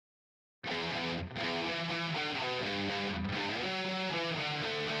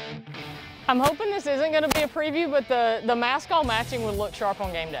I'm hoping this isn't going to be a preview, but the mask all matching would look sharp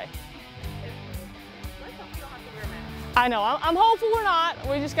on game day. I know, I'm hopeful we're not.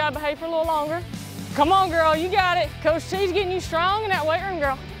 We just got to behave for a little longer. Come on, girl, you got it. Coach T's getting you strong in that weight room,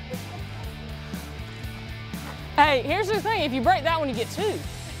 girl. Hey, here's the thing. If you break that one, you get 2.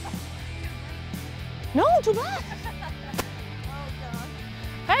 No, too bad.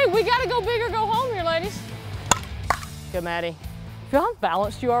 Hey, we got to go big or go home here, ladies. Good, Maddie. Feel how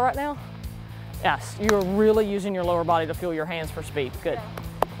balanced you are right now? Yes, you're really using your lower body to fuel your hands for speed. Good.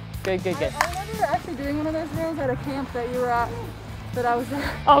 Good, good, good. I remember actually doing one of those drills at a camp that you were at, that I was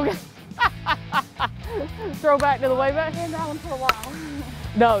at. Okay. Throw back to the way back. I've been that one for a while.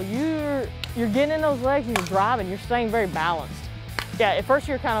 No, you're getting in those legs and you're driving. You're staying very balanced. Yeah, at first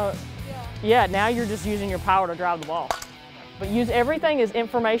you're kind of, yeah, now you're just using your power to drive the ball. But use everything as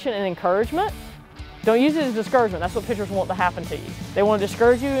information and encouragement. Don't use it as discouragement. That's what pitchers want to happen to you. They want to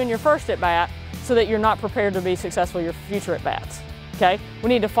discourage you in your first at-bat so that you're not prepared to be successful in your future at-bats. Okay? We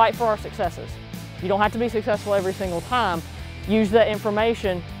need to fight for our successes. You don't have to be successful every single time. Use that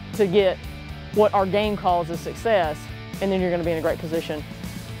information to get what our game calls as success, and then you're going to be in a great position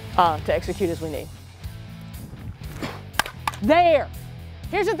to execute as we need. There!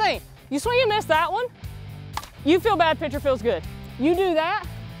 Here's the thing. You swing and miss that one, you feel bad, pitcher feels good. You do that,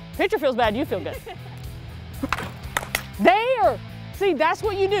 pitcher feels bad, you feel good. There! See, that's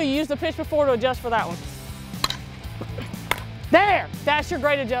what you do. You use the pitch before to adjust for that one. There! That's your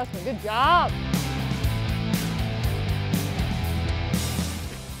great adjustment. Good job.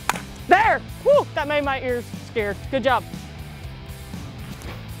 There! Whew, that made my ears scared. Good job.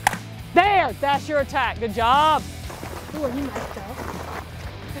 There! That's your attack. Good job. Ooh, you messed up.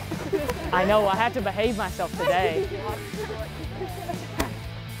 I know, I had to behave myself today.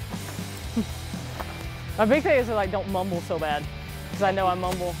 My big thing is to like don't mumble so bad, because I know I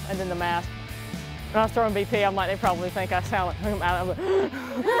mumble, and then the mask. When I was throwing BP, I'm like, they probably think I sound like,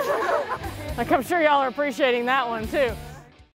 like I'm sure y'all are appreciating that one too.